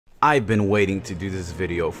I've been waiting to do this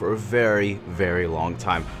video for a very long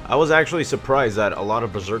time. I was actually surprised that a lot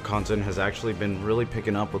of Berserk content has actually been really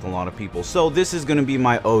picking up with a lot of people. So this is going to be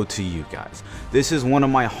my ode to you guys. This is one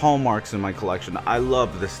of my hallmarks in my collection. I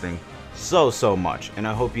love this thing so much, and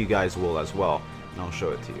I hope you guys will as well. And I'll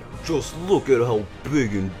show it to you. Just look at how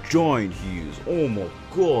big and giant he is. Oh my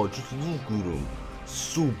god, just look at him.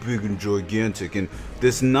 So big and gigantic, and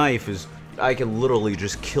this knife is, I can literally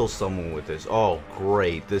just kill someone with this. Oh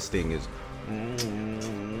great, this thing is...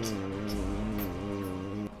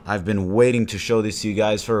 I've been waiting to show this to you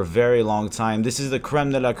guys for a very long time. This is the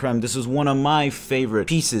creme de la creme. This is one of my favorite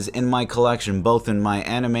pieces in my collection, both in my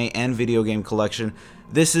anime and video game collection.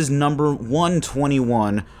 This is number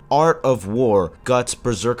 121, Art of War, Guts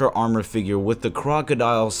Berserker armor figure with the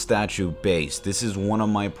crocodile statue base. This is one of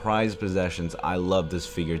my prized possessions. I love this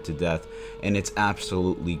figure to death, and it's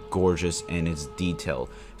absolutely gorgeous and it's detailed.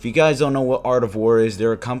 If you guys don't know what Art of War is,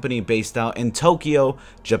 they're a company based out in Tokyo,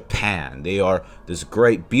 Japan. They are this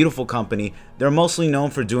great, beautiful company. They're mostly known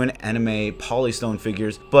for doing anime polystone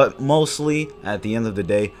figures, but mostly, at the end of the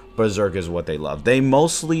day, Berserk is what they love. They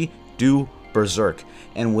mostly do Berserk,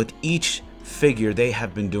 and with each figure they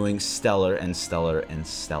have been doing stellar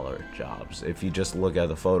jobs. If you just look at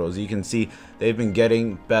the photos, you can see they've been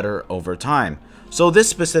getting better over time. So this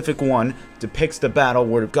specific one depicts the battle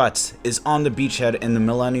where Guts is on the beachhead in the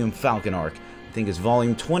Millennium Falcon arc. I think it's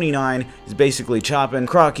volume 29. He's basically chopping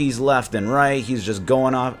Crockies left and right. He's just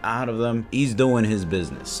going off out of them. He's doing his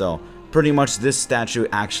business. So pretty much this statue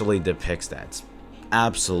actually depicts that. It's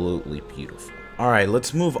absolutely beautiful. Alright,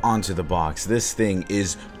 let's move on to the box. This thing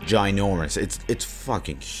is ginormous. It's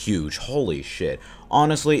fucking huge. Holy shit.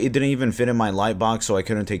 Honestly, it didn't even fit in my light box, so I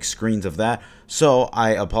couldn't take screens of that. So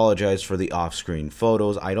I apologize for the off-screen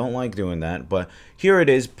photos. I don't like doing that, but here it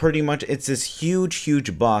is. Pretty much, it's this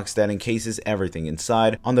huge box that encases everything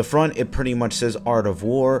inside. On the front, it pretty much says Art of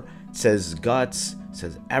War. It says Guts. It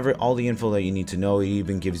says all the info that you need to know. It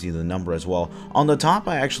even gives you the number as well. On the top,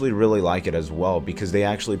 I actually really like it as well because they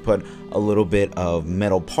actually put a little bit of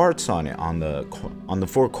metal parts on it. On the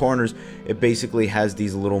four corners, it basically has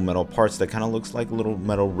these little metal parts that kind of looks like little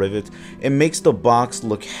metal rivets. It makes the box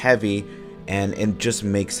look heavy, and it just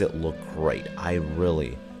makes it look great. I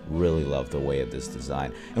really love the way of this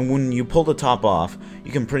design. And when you pull the top off,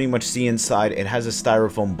 you can pretty much see inside. It has a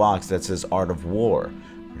styrofoam box that says Art of War.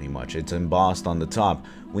 Pretty much, it's embossed on the top.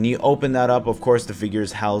 When you open that up, of course the figure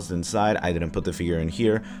is housed inside. I didn't put the figure in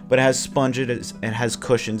here, but it has sponges, it has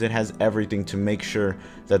cushions, it has everything to make sure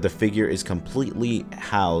that the figure is completely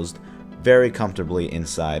housed very comfortably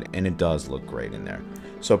inside, and it does look great in there.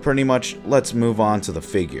 So pretty much, let's move on to the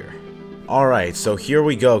figure. Alright, so here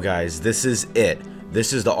we go guys. This is it.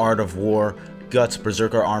 This is the Art of War Guts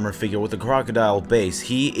Berserker armor figure with the crocodile base.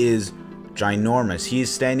 He is ginormous. He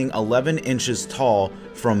is standing 11 inches tall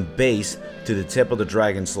from base to the tip of the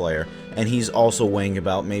Dragon Slayer, and he's also weighing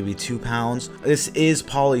about maybe 2 pounds. This is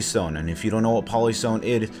polystone, and if you don't know what polystone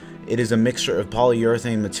is, it is a mixture of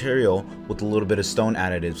polyurethane material with a little bit of stone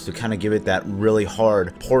additives to kind of give it that really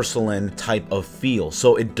hard porcelain type of feel.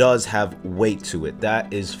 So it does have weight to it,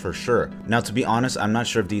 that is for sure. Now, to be honest, I'm not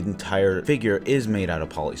sure if the entire figure is made out of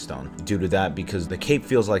polystone due to that, because the cape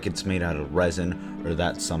feels like it's made out of resin or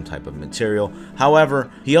that's some type of material.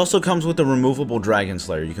 However, he also comes with a removable Dragon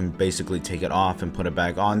Slayer. You can basically take it off and put it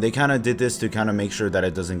back on. They kind of did this to kind of make sure that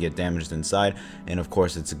it doesn't get damaged inside, and of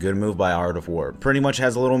course it's a good move by Art of War. Pretty much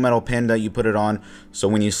has a little metal pin that you put it on, so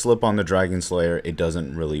when you slip on the Dragon Slayer, it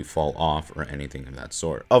doesn't really fall off or anything of that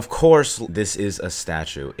sort. Of course, this is a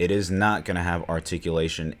statue. It is not going to have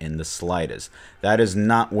articulation in the slightest. That is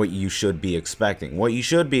not what you should be expecting. What you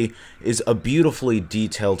should be is a beautifully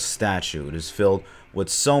detailed statue. It is filled with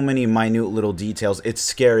so many minute little details. It's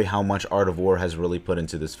scary how much Art of War has really put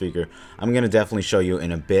into this figure. I'm going to definitely show you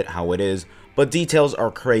in a bit how it is, but details are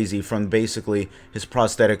crazy, from basically his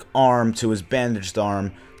prosthetic arm to his bandaged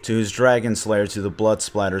arm to his Dragon Slayer to the blood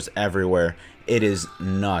splatters everywhere. It is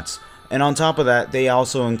nuts. And on top of that, they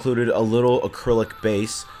also included a little acrylic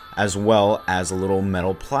base as well as a little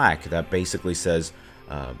metal plaque that basically says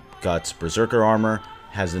Guts Berserker armor.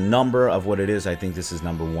 Has a number of what it is. I think this is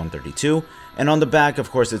number 132. And on the back,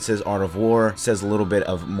 of course, it says Art of War. It says a little bit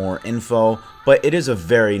of more info, but it is a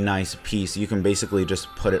very nice piece. You can basically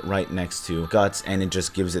just put it right next to Guts, and it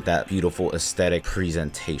just gives it that beautiful aesthetic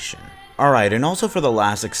presentation. Alright, and also for the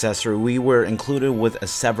last accessory, we were included with a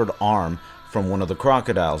severed arm from one of the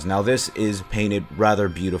crocodiles. Now this is painted rather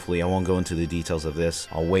beautifully. I won't go into the details of this.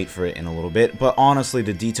 I'll wait for it in a little bit. But honestly,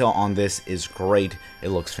 the detail on this is great. It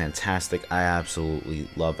looks fantastic. I absolutely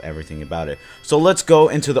love everything about it. So let's go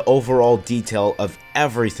into the overall detail of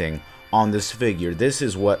everything on this figure. This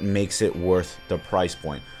is what makes it worth the price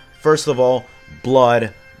point. First of all,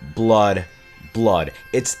 blood, blood, blood.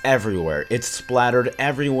 It's everywhere. It's splattered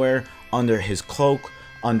everywhere, under his cloak,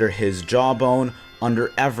 under his jawbone,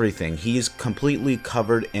 under everything. He's completely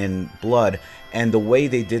covered in blood, and the way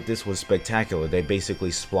they did this was spectacular. They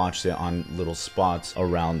basically splotched it on little spots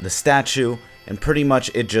around the statue, and pretty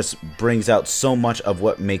much it just brings out so much of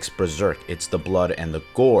what makes Berserk. It's the blood and the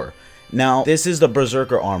gore. Now, this is the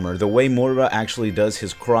Berserker armor. The way Mura actually does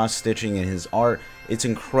his cross-stitching in his art, it's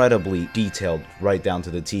incredibly detailed right down to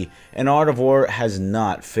the T. And Art of War has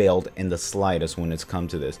not failed in the slightest when it's come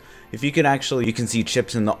to this. If you can actually, you can see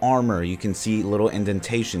chips in the armor, you can see little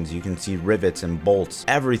indentations, you can see rivets and bolts,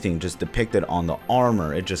 everything just depicted on the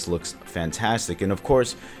armor. It just looks fantastic. And of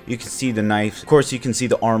course, you can see the knife. Of course, you can see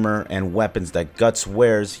the armor and weapons that Guts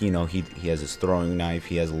wears. You know, he has his throwing knife,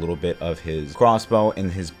 he has a little bit of his crossbow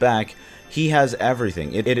in his back. He has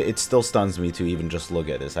everything. It still stuns me to even just look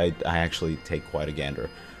at this. I actually take quite a gander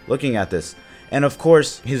looking at this. And of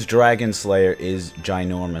course, his Dragon Slayer is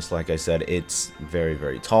ginormous. Like I said, it's very,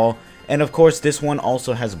 very tall. And of course, this one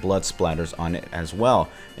also has blood splatters on it as well.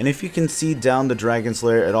 And if you can see down the Dragon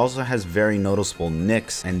Slayer, it also has very noticeable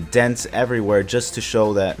nicks and dents everywhere, just to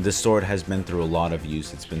show that the sword has been through a lot of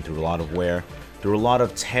use. It's been through a lot of wear, through a lot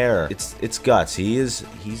of tear. It's Guts. He's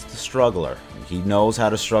the struggler. He knows how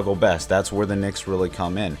to struggle best. That's where the nicks really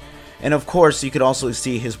come in. And of course, you could also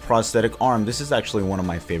see his prosthetic arm. This is actually one of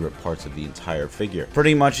my favorite parts of the entire figure.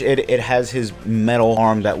 Pretty much it has his metal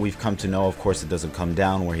arm that we've come to know. Of course, it doesn't come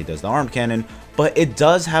down where he does the arm cannon, but it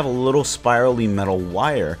does have a little spirally metal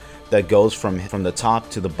wire that goes from the top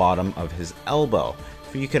to the bottom of his elbow.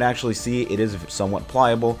 If you can actually see, it is somewhat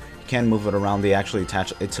pliable. Can move it around. They actually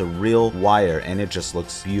attach it's a real wire, and it just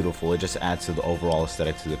looks beautiful. It just adds to the overall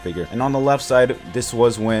aesthetic to the figure. And on the left side, this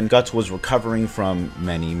was when Guts was recovering from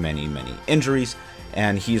many injuries,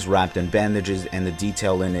 and he's wrapped in bandages, and the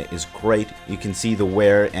detail in it is great. You can see the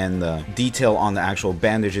wear and the detail on the actual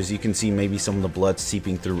bandages. You can see maybe some of the blood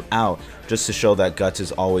seeping throughout, just to show that Guts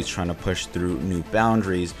is always trying to push through new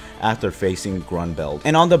boundaries after facing Grunbeld.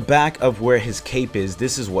 And on the back of where his cape is,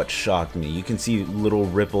 this is what shocked me. You can see little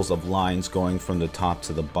ripples of lines going from the top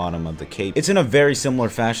to the bottom of the cape. It's in a very similar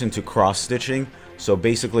fashion to cross-stitching. So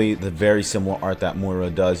basically, the very similar art that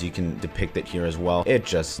Mura does, you can depict it here as well. It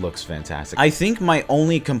just looks fantastic. I think my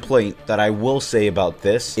only complaint that I will say about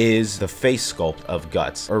this is the face sculpt of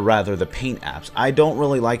Guts, or rather the paint apps. I don't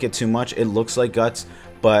really like it too much. It looks like Guts,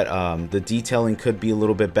 but the detailing could be a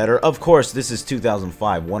little bit better. Of course, this is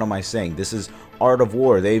 2005. What am I saying? This is Art of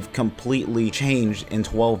War. They've completely changed in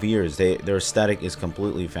 12 years. Their aesthetic is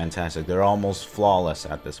completely fantastic. They're almost flawless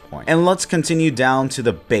at this point. And let's continue down to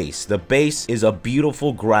the base. The base is a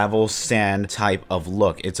beautiful gravel sand type of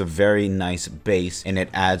look. It's a very nice base, and it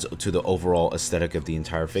adds to the overall aesthetic of the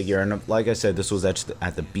entire figure. And like I said, this was at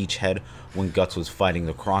the beachhead when Guts was fighting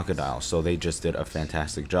the crocodile, so they just did a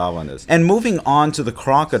fantastic job on this. And moving on to the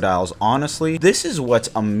crocodiles, honestly, this is what's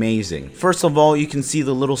amazing. First of all, you can see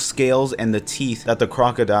the little scales and the teeth that the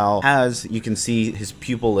crocodile has. You can see his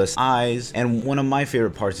pupilless eyes, and one of my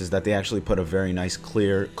favorite parts is that they actually put a very nice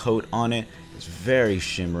clear coat on it. It's very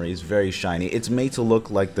shimmery, it's very shiny. It's made to look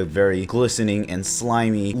like the very glistening and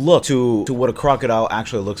slimy look to what a crocodile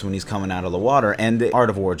actually looks when he's coming out of the water, and the Art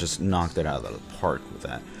of War just knocked it out of the park with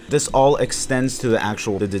that. This all extends to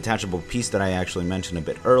the detachable piece that I actually mentioned a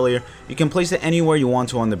bit earlier. You can place it anywhere you want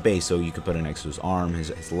to on the base, so you could put it next to his arm,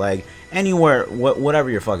 his leg, anywhere, whatever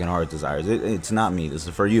your fucking heart desires. It's not me, this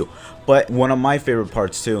is for you. But one of my favorite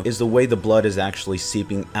parts too is the way the blood is actually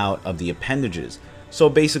seeping out of the appendages. So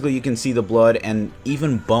basically you can see the blood and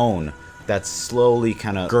even bone that's slowly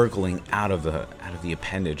kind of gurgling out of the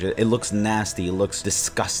appendage. It looks nasty, it looks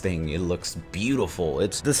disgusting, it looks beautiful.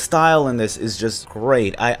 The style in this is just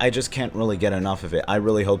great. I just can't really get enough of it. I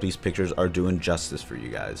really hope these pictures are doing justice for you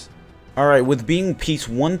guys. Alright, with being piece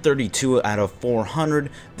 132 out of 400,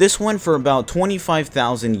 this went for about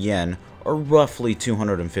 25,000 yen, or roughly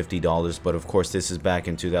 $250, but of course this is back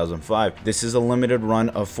in 2005. This is a limited run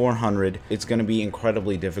of 400. It's going to be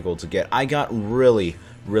incredibly difficult to get. I got really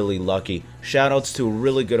lucky. Shoutouts to a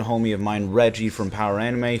really good homie of mine, Reggie from Power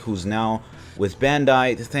Anime, who's now with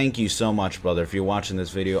Bandai. Thank you so much, brother. If you're watching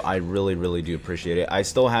this video, I really do appreciate it. I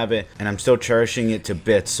still have it, and I'm still cherishing it to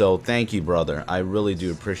bits, so thank you, brother. I really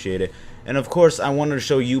do appreciate it. And of course, I wanted to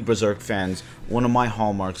show you Berserk fans one of my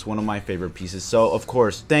hallmarks, one of my favorite pieces. So of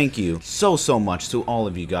course, thank you so much to all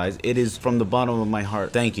of you guys. It is from the bottom of my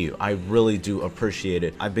heart. Thank you. I really do appreciate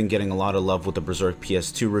it. I've been getting a lot of love with the Berserk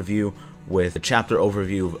PS2 review, with a chapter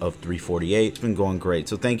overview of 348. It's been going great,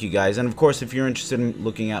 so thank you guys. And of course, if you're interested in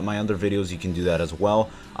looking at my other videos, you can do that as well.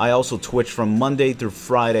 I also Twitch from Monday through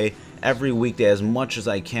Friday, every weekday as much as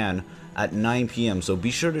I can at 9 p.m. So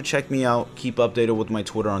be sure to check me out, keep updated with my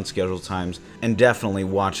Twitter on scheduled times, and definitely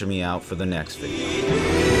watch me out for the next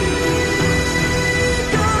video.